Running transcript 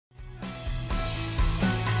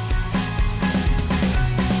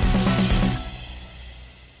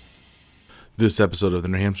This episode of the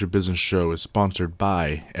New Hampshire Business Show is sponsored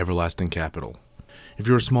by Everlasting Capital. If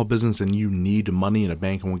you're a small business and you need money and a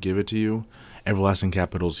bank won't give it to you, Everlasting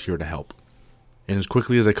Capital is here to help. In as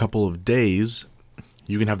quickly as a couple of days,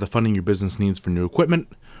 you can have the funding your business needs for new equipment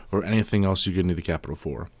or anything else you're going to need the capital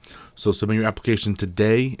for. So submit your application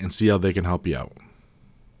today and see how they can help you out.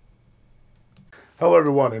 Hello,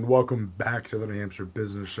 everyone, and welcome back to the New Hampshire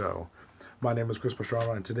Business Show. My name is Chris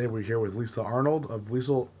Pastrana, and today we're here with Lisa Arnold of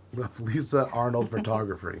Lisa Arnold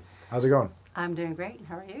Photography. How's it going? I'm doing great.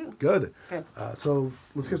 How are you? Good. Good. So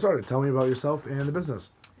let's get started. Tell me about yourself and the business.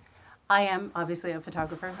 I am obviously a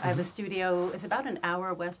photographer. I have a studio. It's about an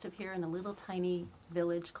hour west of here in a little tiny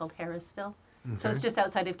village called Harrisville. So it's just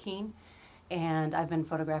outside of Keene. And I've been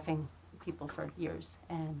photographing people for years.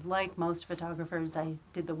 And like most photographers, I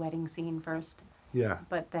did the wedding scene first. Yeah.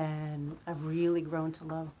 But then I've really grown to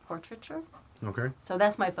love portraiture. Okay. So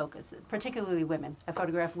that's my focus, particularly women. I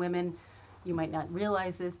photograph women. You might not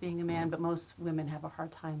realize this being a man, but most women have a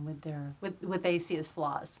hard time with what they see as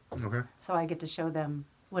flaws. Okay. So I get to show them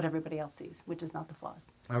what everybody else sees, which is not the flaws.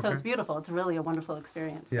 Okay. So it's beautiful. It's really a wonderful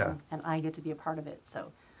experience. Yeah. And I get to be a part of it.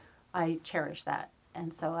 So I cherish that.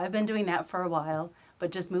 And so I've been doing that for a while,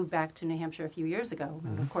 but just moved back to New Hampshire a few years ago.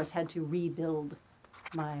 And of course had to rebuild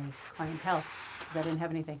my clientele because I didn't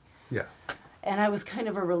have anything. Yeah. And I was kind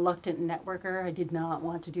of a reluctant networker. I did not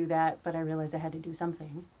want to do that, but I realized I had to do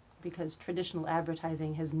something because traditional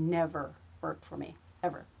advertising has never worked for me,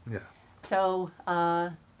 ever. Yeah. So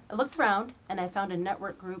I looked around and I found a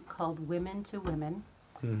network group called Women to Women.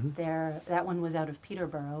 That one was out of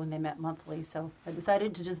Peterborough and they met monthly. So I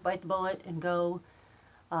decided to just bite the bullet and go.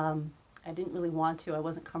 I didn't really want to. I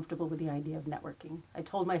wasn't comfortable with the idea of networking. I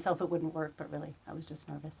told myself it wouldn't work, but really I was just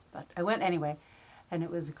nervous. But I went anyway, and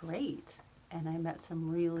it was great. And I met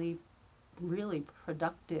some really, really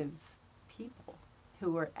productive people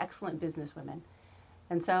who were excellent businesswomen.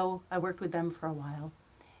 And so I worked with them for a while.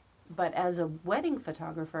 But as a wedding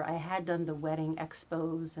photographer, I had done the wedding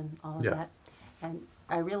expos and all of that. And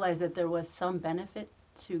I realized that there was some benefit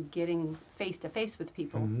to getting face-to-face with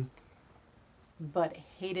people, but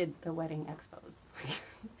hated the wedding expos.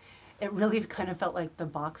 It really kind of felt like the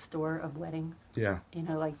box store of weddings. Yeah. You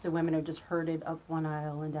know, like the women are just herded up one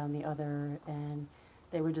aisle and down the other, and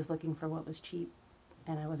they were just looking for what was cheap,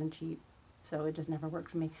 and I wasn't cheap, so it just never worked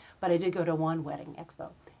for me. But I did go to one wedding expo,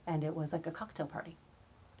 and it was like a cocktail party.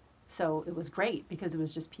 So it was great because it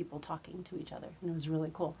was just people talking to each other, and it was really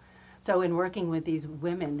cool. So in working with these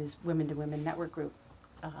women, this women-to-women network group,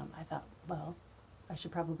 I thought, well, I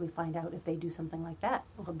should probably find out if they do something like that.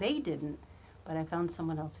 Well, they didn't, but I found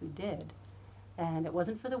someone else who did. And it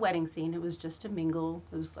wasn't for the wedding scene. It was just to mingle.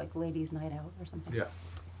 It was like ladies' night out or something. Yeah.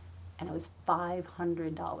 And it was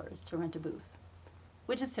 $500 to rent a booth,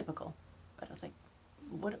 which is typical. But I was like,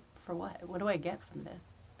 what for what? What do I get from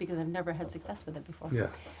this? Because I've never had success with it before. Yeah.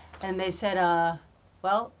 And they said,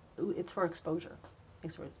 well, it's for exposure.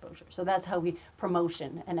 It's for exposure. So that's how we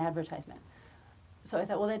promotion and advertisement. So I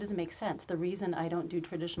thought, well, that doesn't make sense. The reason I don't do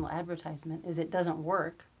traditional advertisement is it doesn't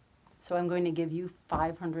work. So I'm going to give you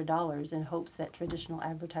 $500 in hopes that traditional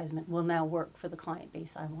advertisement will now work for the client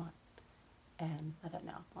base I want. And I thought,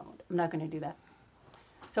 no, I'm not going to do that.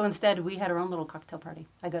 So instead, we had our own little cocktail party.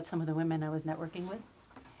 I got some of the women I was networking with,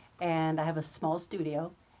 and I have a small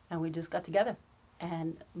studio, and we just got together.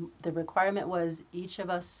 And the requirement was each of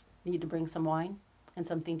us need to bring some wine and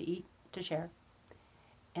something to eat to share.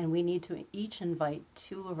 And we need to each invite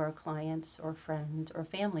 2 of our clients or friends or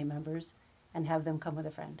family members and have them come with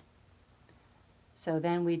a friend. So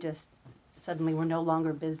then we just suddenly were no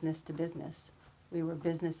longer business to business. We were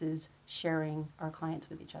businesses sharing our clients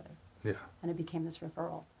with each other. Yeah. And it became this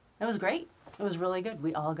referral. It was great. It was really good.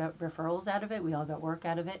 We all got referrals out of it. We all got work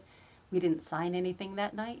out of it. We didn't sign anything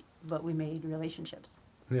that night, but we made relationships.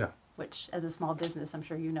 Yeah. Which, as a small business, I'm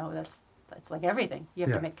sure you know, that's like everything. You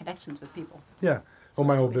have to make connections with people. Yeah. Well,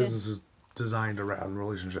 my that's whole what we business is designed around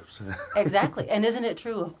relationships. Exactly. And isn't it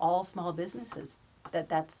true of all small businesses that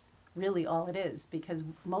that's really all it is? Because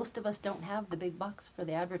most of us don't have the big bucks for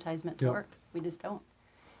the advertisement to work. We just don't.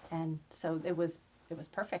 And so it was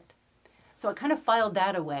perfect. So I kind of filed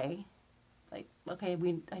that away. Like, okay,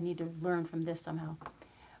 I need to learn from this somehow.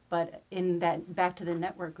 But in that, back to the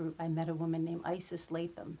network group, I met a woman named Isis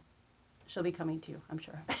Latham. She'll be coming to you, I'm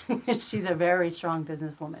sure. She's a very strong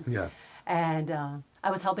businesswoman. Yeah. And I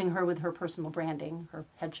was helping her with her personal branding, her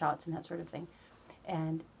headshots and that sort of thing.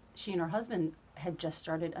 And she and her husband had just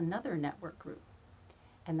started another network group.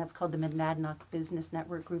 And that's called the Monadnock Business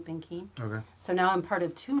Network Group in Keene. Okay. So now I'm part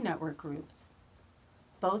of 2 network groups,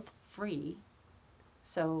 both free.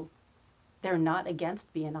 So they're not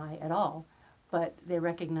against BNI at all. but they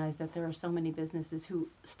recognize that there are so many businesses who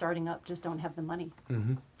starting up just don't have the money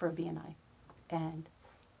for a BNI. And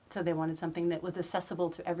so they wanted something that was accessible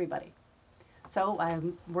to everybody. So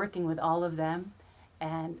I'm working with all of them,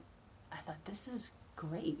 and I thought, this is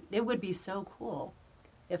great. It would be so cool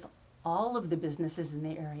if all of the businesses in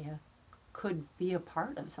the area could be a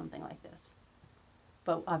part of something like this.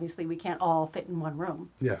 But obviously we can't all fit in one room.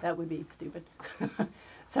 Yeah. That would be stupid.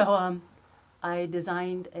 So I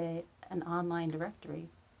designed an online directory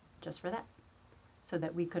just for that, so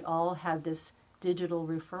that we could all have this digital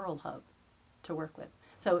referral hub to work with.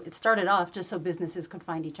 So it started off just so businesses could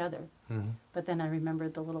find each other. But then I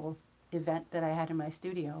remembered the little event that I had in my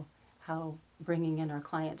studio, how bringing in our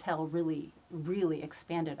clientele really, really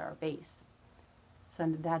expanded our base. So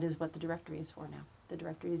that is what the directory is for now. The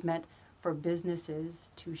directory is meant for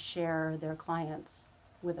businesses to share their clients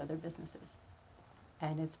with other businesses.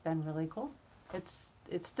 And it's been really cool. It's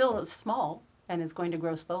still small, and it's going to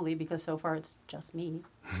grow slowly because so far it's just me.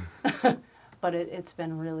 But it's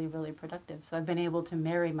been really, really productive. So I've been able to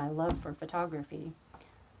marry my love for photography,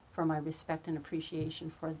 for my respect and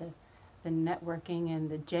appreciation for the networking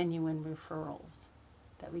and the genuine referrals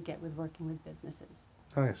that we get with working with businesses.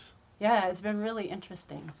 Nice. Yeah, it's been really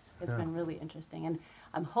interesting. It's Yeah. been really interesting. And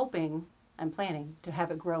I'm planning to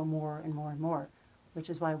have it grow more and more and more, which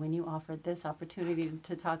is why when you offered this opportunity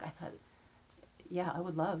to talk, I thought, yeah, I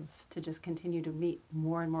would love to just continue to meet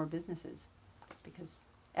more and more businesses. Because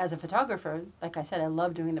as a photographer, like I said, I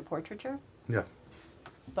love doing the portraiture, Yeah.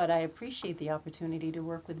 but I appreciate the opportunity to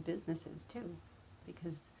work with businesses too,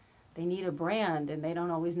 because they need a brand and they don't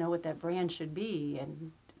always know what that brand should be.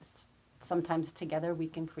 And sometimes together we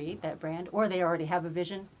can create that brand, or they already have a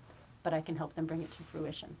vision, but I can help them bring it to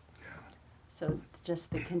fruition. Yeah. So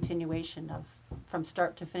just the continuation of from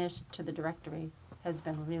start to finish to the directory has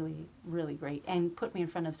been really, really great, and put me in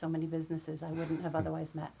front of so many businesses I wouldn't have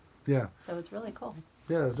otherwise met. Yeah. So it's really cool.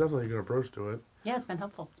 Yeah, it's definitely a good approach to it. Yeah, it's been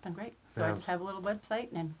helpful. It's been great. So Yeah. I just have a little website,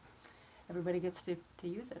 and everybody gets to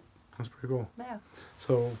use it. That's pretty cool. Yeah.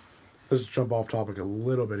 So let's jump off topic a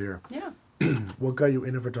little bit here. Yeah. What got you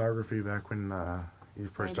into photography back when you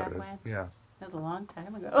first Way back started? when? Yeah. That was a long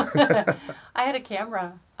time ago. I had a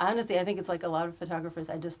camera. Honestly, I think it's like a lot of photographers.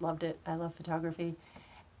 I just loved it. I love photography.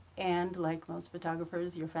 And like most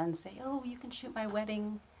photographers, your friends say, oh, you can shoot my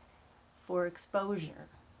wedding for exposure,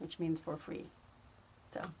 which means for free.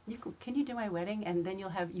 So can you do my wedding? And then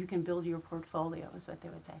you can build your portfolio, is what they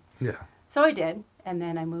would say. Yeah. So I did. And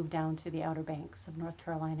then I moved down to the Outer Banks of North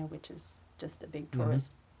Carolina, which is just a big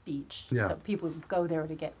tourist beach. Yeah. So people would go there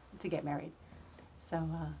to get married. So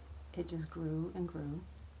it just grew and grew.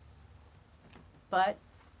 But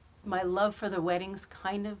my love for the weddings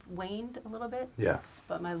kind of waned a little bit, Yeah.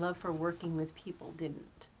 but my love for working with people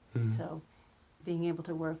didn't. Mhm. So being able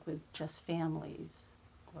to work with just families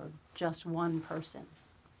or just one person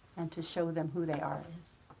and to show them who they are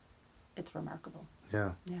it's remarkable.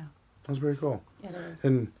 Yeah. Yeah, That's pretty cool. it is.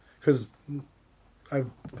 And because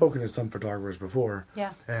I've spoken to some photographers before,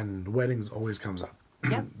 Yeah, and weddings always comes up.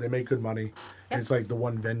 Yep. They make good money. Yep. And it's like the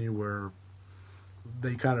one venue where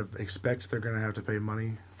they kind of expect they're going to have to pay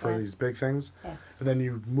money for Yes. these big things. yeah. And then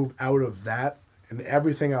you move out of that, and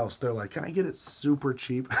everything else, they're like, can I get it super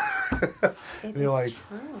cheap? It you're is like,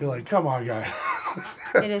 true. You're like, come on, guys.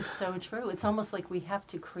 It is so true. It's almost like we have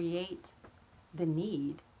to create the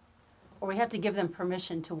need, or we have to give them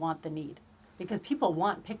permission to want the need, because people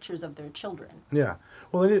want pictures of their children. Yeah.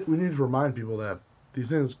 Well, we need to remind people that these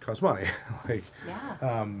things cost money. Like,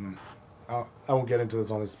 Yeah. I won't get into this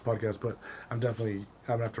on this podcast, but I'm going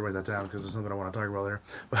to have to write that down because it's something I want to talk about there.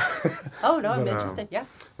 Oh, no, I'm but, interested. Yeah.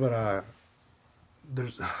 But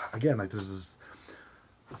there's this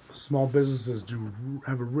small businesses do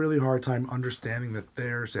have a really hard time understanding that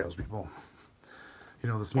they're salespeople. You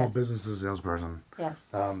know, the small Yes. business is a salesperson. Yes.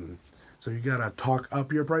 So you gotta talk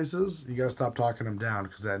up your prices. You gotta stop talking them down,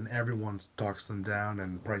 because then everyone talks them down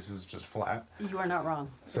and prices just flat. You are not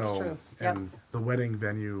wrong. So It's true. Yep. and the wedding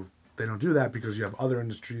venue, they don't do that because you have other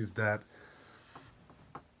industries that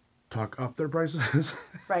talk up their prices,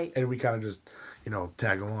 Right. and we kind of just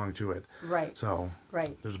tag along to it. Right. So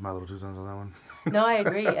Right. there's my little 2 cents on that one. No, I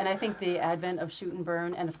agree. And I think the advent of shoot and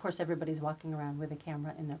burn, and of course everybody's walking around with a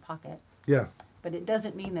camera in their pocket, Yeah, but it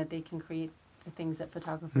doesn't mean that they can create the things that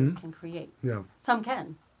photographers can create. yeah, Some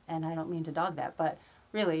can, and I don't mean to dog that, but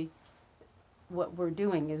really what we're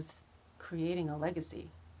doing is creating a legacy.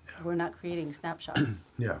 We're not creating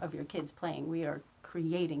snapshots Yeah. of your kids playing. We are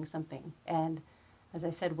creating something. And as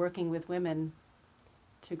I said, working with women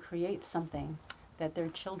to create something that their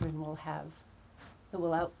children will have, that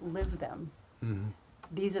will outlive them. hmm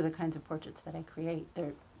These are the kinds of portraits that I create.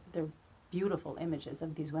 They're beautiful images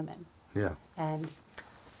of these women. Yeah. And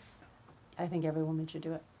I think every woman should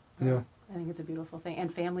do it. Yeah. I think it's a beautiful thing.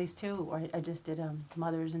 And families too. Or I just did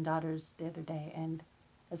mothers and daughters the other day. And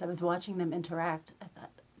as I was watching them interact, I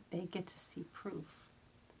thought they get to see proof.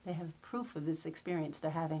 They have proof of this experience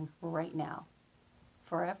they're having right now,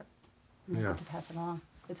 forever. And they Yeah. get to pass it along.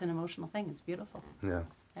 It's an emotional thing. It's beautiful. Yeah.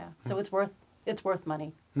 Yeah. So it's worth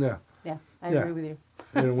money. Yeah. Yeah. I Yeah. agree with you.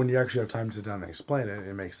 And when you actually have time to sit down and explain it,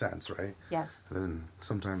 it makes sense, right? Yes. And then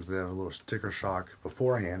sometimes they have a little sticker shock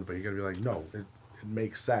beforehand, but you got to be like, no, it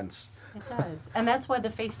makes sense. It does. And that's why the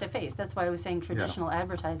face-to-face, that's why I was saying traditional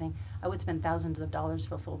advertising. I would spend thousands of dollars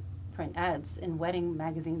for full print ads in wedding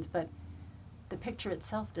magazines, but the picture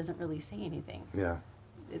itself doesn't really say anything. Yeah.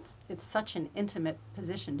 It's such an intimate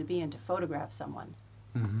position to be in, to photograph someone.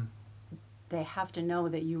 Mm-hmm. They have to know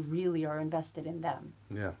that you really are invested in them.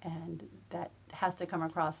 Yeah. And that has to come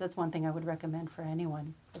across. That's one thing I would recommend for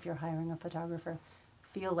anyone if you're hiring a photographer.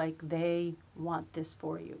 Feel like they want this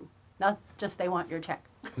for you. Not just they want your check.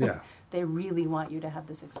 Yeah. They really want you to have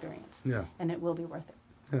this experience. Yeah. And it will be worth it.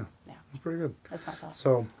 Yeah. Yeah. It's pretty good. That's my thought.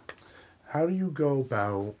 So, how do you go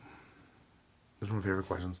about? This is one of my favorite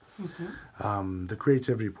questions. The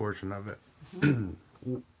creativity portion of it.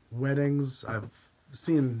 Weddings, I've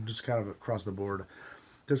seen just kind of across the board.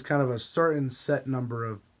 There's kind of a certain set number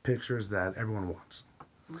of pictures that everyone wants.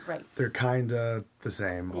 Right. They're kind of the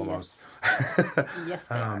same almost. Yes,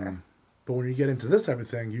 they are. But when you get into this type of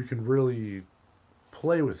thing, you can really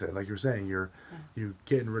play with it. Like you're saying, you're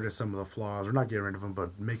getting rid of some of the flaws, or not getting rid of them,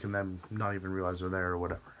 but making them not even realize they're there or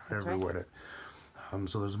whatever. That's However you right. word it.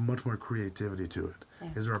 So there's much more creativity to it. Yeah.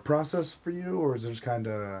 Is there a process for you, or is it just kind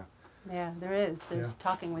of... Yeah, there is. There's Yeah.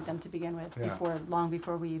 talking with them to begin with, Yeah. long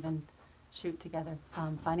before we even shoot together.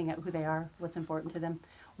 Finding out who they are, what's important to them,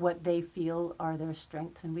 what they feel are their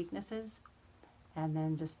strengths and weaknesses, and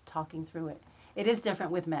then just talking through it. It is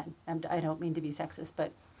different with men, and I don't mean to be sexist,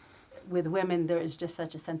 but with women there is just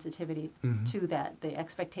such a sensitivity to that. The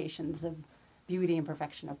expectations of beauty and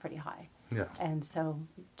perfection are pretty high. Yeah. And so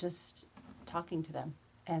just talking to them,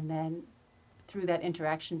 and then through that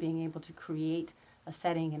interaction being able to create a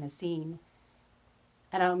setting and a scene.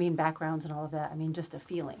 And I don't mean backgrounds and all of that. I mean just a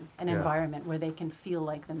feeling, an Yeah. environment where they can feel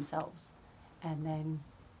like themselves. And then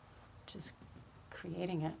just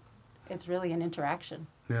creating it. It's really an interaction.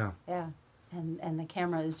 Yeah. Yeah. And the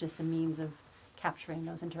camera is just a means of capturing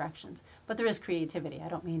those interactions. But there is creativity. I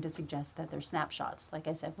don't mean to suggest that they're snapshots. Like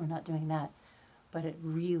I said, we're not doing that. But it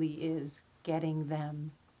really is getting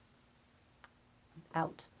them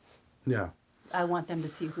out. Yeah. I want them to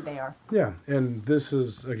see who they are. Yeah. And this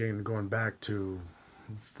is, again, going back to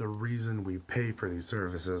the reason we pay for these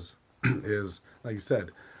services is, like you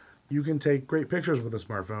said, you can take great pictures with a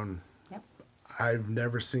smartphone. Yep. I've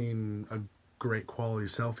never seen a great quality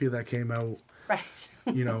selfie that came out, Right.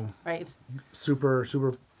 you know, Right. super,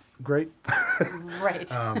 super great. Right.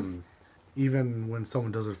 Even when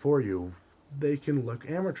someone does it for you, they can look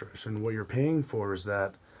amateurish. And what you're paying for is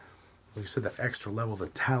that, like you said, that extra level, the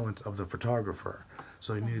talent of the photographer.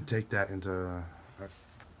 So you need to take that into,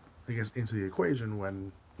 I guess, into the equation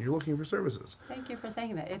when you're looking for services. Thank you for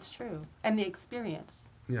saying that. It's true. And the experience,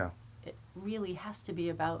 Yeah. it really has to be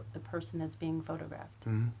about the person that's being photographed.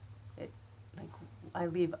 Mm-hmm. Like, I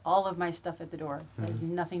leave all of my stuff at the door. It has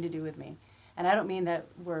nothing to do with me. And I don't mean that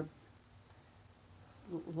we're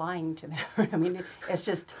lying to them. I mean, it's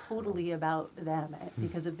just totally about them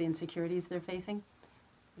because of the insecurities they're facing.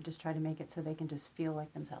 We just try to make it so they can just feel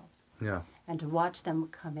like themselves. Yeah. And to watch them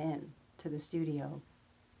come in to the studio,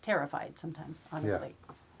 terrified sometimes, honestly,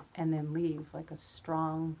 and then leave like a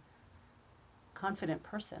strong, confident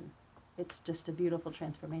person. It's just a beautiful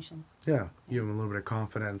transformation. Yeah. You give them a little bit of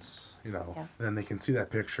confidence, you know, Yeah. then they can see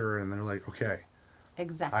that picture and they're like, okay,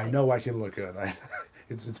 Exactly. I know I can look good.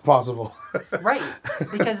 It's possible. Right,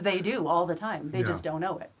 because they do all the time. They Yeah. just don't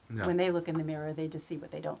know it. Yeah. When they look in the mirror, they just see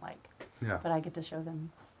what they don't like. Yeah. But I get to show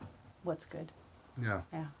them what's good. Yeah.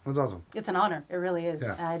 Yeah. That's awesome. It's an honor. It really is.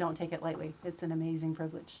 Yeah. I don't take it lightly. It's an amazing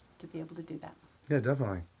privilege to be able to do that. Yeah,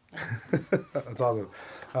 definitely. That's awesome.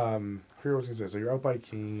 Here, what was I say? So you're out by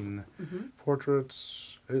Keene,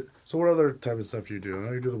 portraits. So what other type of stuff do you do? I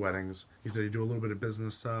know you do the weddings. You said you do a little bit of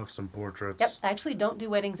business stuff, some portraits. Yep. I actually don't do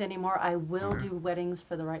weddings anymore. I will Okay. do weddings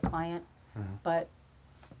for the right client, but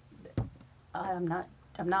I'm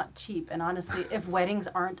not cheap. And honestly, if weddings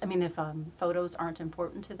aren't, if photos aren't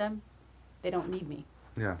important to them, they don't need me.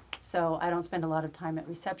 Yeah. So I don't spend a lot of time at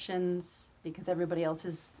receptions because everybody else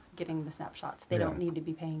is getting the snapshots. They don't Yeah. need to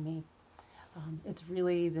be paying me. It's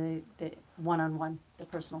really the one-on-one, the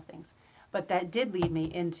personal things. But that did lead me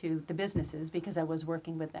into the businesses because I was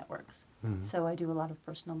working with networks. So I do a lot of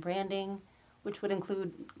personal branding, which would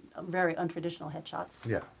include very untraditional headshots.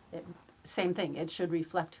 Yeah. Same thing. It should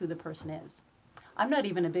reflect who the person is. I'm not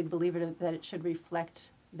even a big believer that it should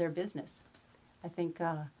reflect their business. I think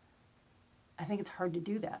it's hard to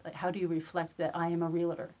do that. Like, how do you reflect that I am a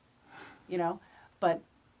realtor? You know, but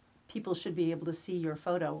people should be able to see your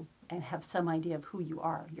photo and have some idea of who you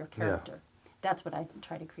are, your character. That's what I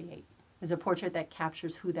try to create, is a portrait that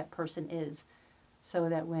captures who that person is, so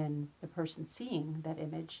that when the person's seeing that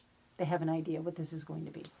image, they have an idea what this is going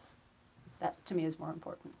to be. That, to me, is more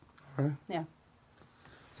important. Okay. Yeah.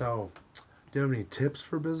 So, do you have any tips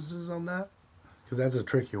for businesses on that? Because that's a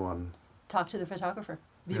tricky one. Talk to the photographer.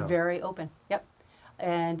 Be Yeah. very open. Yep.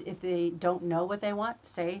 And if they don't know what they want,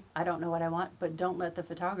 say, I don't know what I want, but don't let the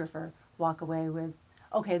photographer walk away with,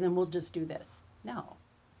 okay, then we'll just do this. No.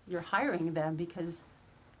 You're hiring them because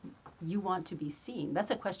you want to be seen. That's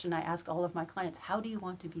a question I ask all of my clients. How do you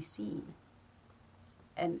want to be seen?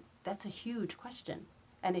 And that's a huge question.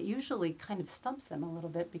 And it usually kind of stumps them a little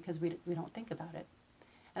bit because we don't think about it.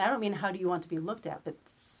 And I don't mean how do you want to be looked at, but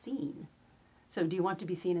seen. So do you want to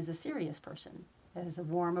be seen as a serious person, as a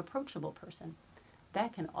warm, approachable person?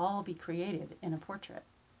 That can all be created in a portrait.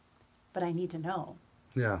 But I need to know.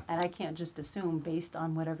 Yeah. And I can't just assume based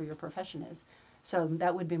on whatever your profession is. So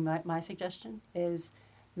that would be my suggestion, is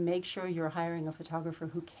make sure you're hiring a photographer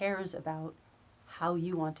who cares about how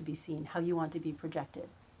you want to be seen, how you want to be projected.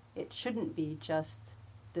 It shouldn't be just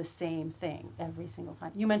the same thing every single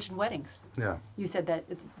time. You mentioned weddings. Yeah. You said that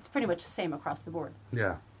it's pretty much the same across the board.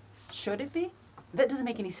 Yeah. Should it be? That doesn't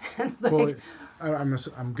make any sense. Well,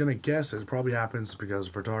 I'm gonna guess it probably happens because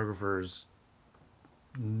photographers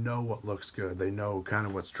know what looks good. They know kind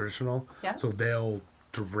of what's traditional. Yeah. So they'll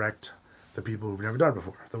direct the people who've never done it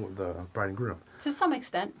before, the bride and groom. To some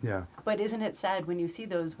extent. Yeah. But isn't it sad when you see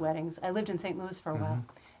those weddings? I lived in St. Louis for a while,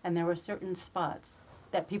 and there were certain spots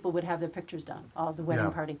that people would have their pictures done, the wedding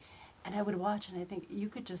Yeah. party. And I would watch, and I think you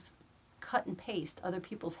could just cut and paste other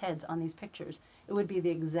people's heads on these pictures. It would be the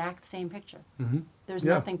exact same picture. Mm-hmm. There's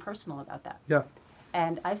Yeah. nothing personal about that. Yeah.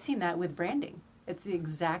 And I've seen that with branding. It's the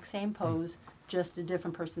exact same pose, just a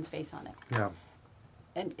different person's face on it. Yeah.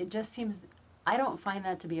 And it just seems, I don't find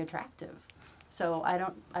that to be attractive. So I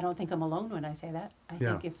don't think I'm alone when I say that. I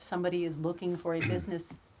Yeah. think if somebody is looking for a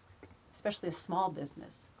business, especially a small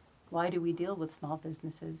business, why do we deal with small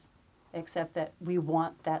businesses? Except that we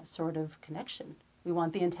want that sort of connection. We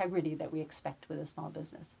want the integrity that we expect with a small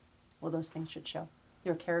business. Well, those things should show.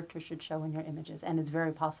 Your character should show in your images, and it's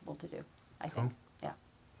very possible to do, I think. Yeah.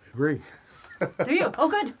 I agree. Do you? Oh,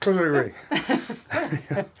 good. Of course I agree.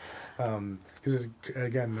 Because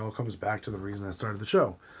again, it all comes back to the reason I started the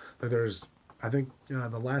show. That there's, I think,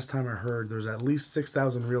 the last time I heard, there's at least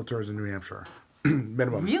 6,000 realtors in New Hampshire,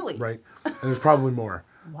 minimum. Really? Right. And there's probably more.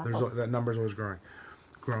 Wow. That number's always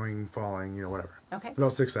growing, falling, whatever. Okay.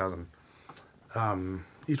 About 6,000.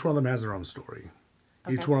 Each one of them has their own story.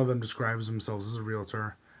 Each Okay. one of them describes themselves as a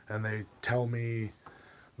realtor, and they tell me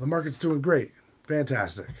the market's doing great,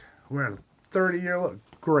 fantastic. We're at a 30-year low,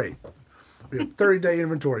 great. We have 30-day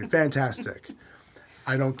inventory, fantastic.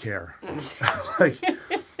 I don't care. Like,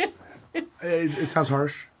 it sounds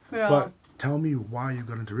harsh, Yeah. but tell me why you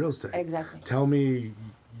got into real estate. Exactly. Tell me,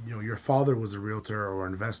 your father was a realtor or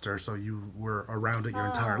investor, so you were around it your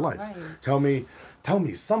entire life. right. Tell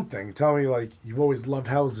me something. Tell me, like, you've always loved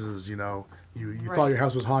houses, you thought Right. your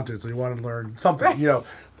house was haunted, so you wanted to learn something.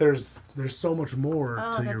 Right. There's so much more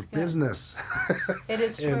Oh, to that's your good. business. It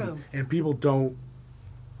is true. And people don't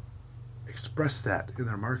express that in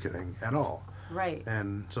their marketing at all. Right.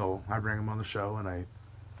 And so I bring them on the show and I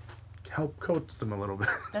help coach them a little bit.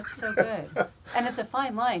 That's so good. And it's a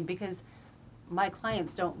fine line because my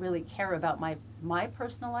clients don't really care about my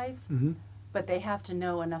personal life, Mm-hmm. but they have to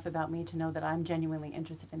know enough about me to know that I'm genuinely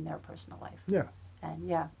interested in their personal life. Yeah.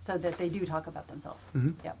 And so that they do talk about themselves.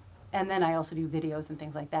 Mhm. Yep. And then I also do videos and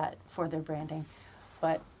things like that for their branding.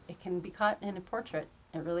 But it can be caught in a portrait.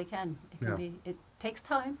 It really can. It takes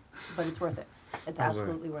time, but it's worth it. It's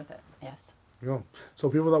absolutely worth it. Yes. Go. So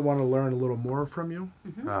people that want to learn a little more from you,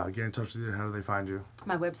 Mm-hmm. get in touch with you. How do they find you?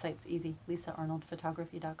 My website's easy,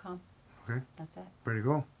 lisaarnoldphotography.com. Okay. That's it. Ready to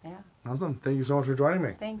go. Yeah. Awesome. Thank you so much for joining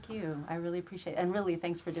me. Thank you. I really appreciate it. And really,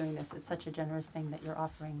 thanks for doing this. It's such a generous thing that you're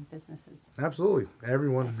offering businesses. Absolutely.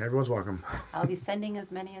 Everyone's welcome. I'll be sending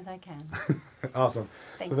as many as I can. Awesome.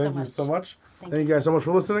 Thanks Thank so you so much. Thank Thank you guys so much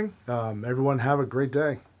for listening. Everyone have a great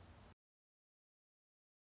day.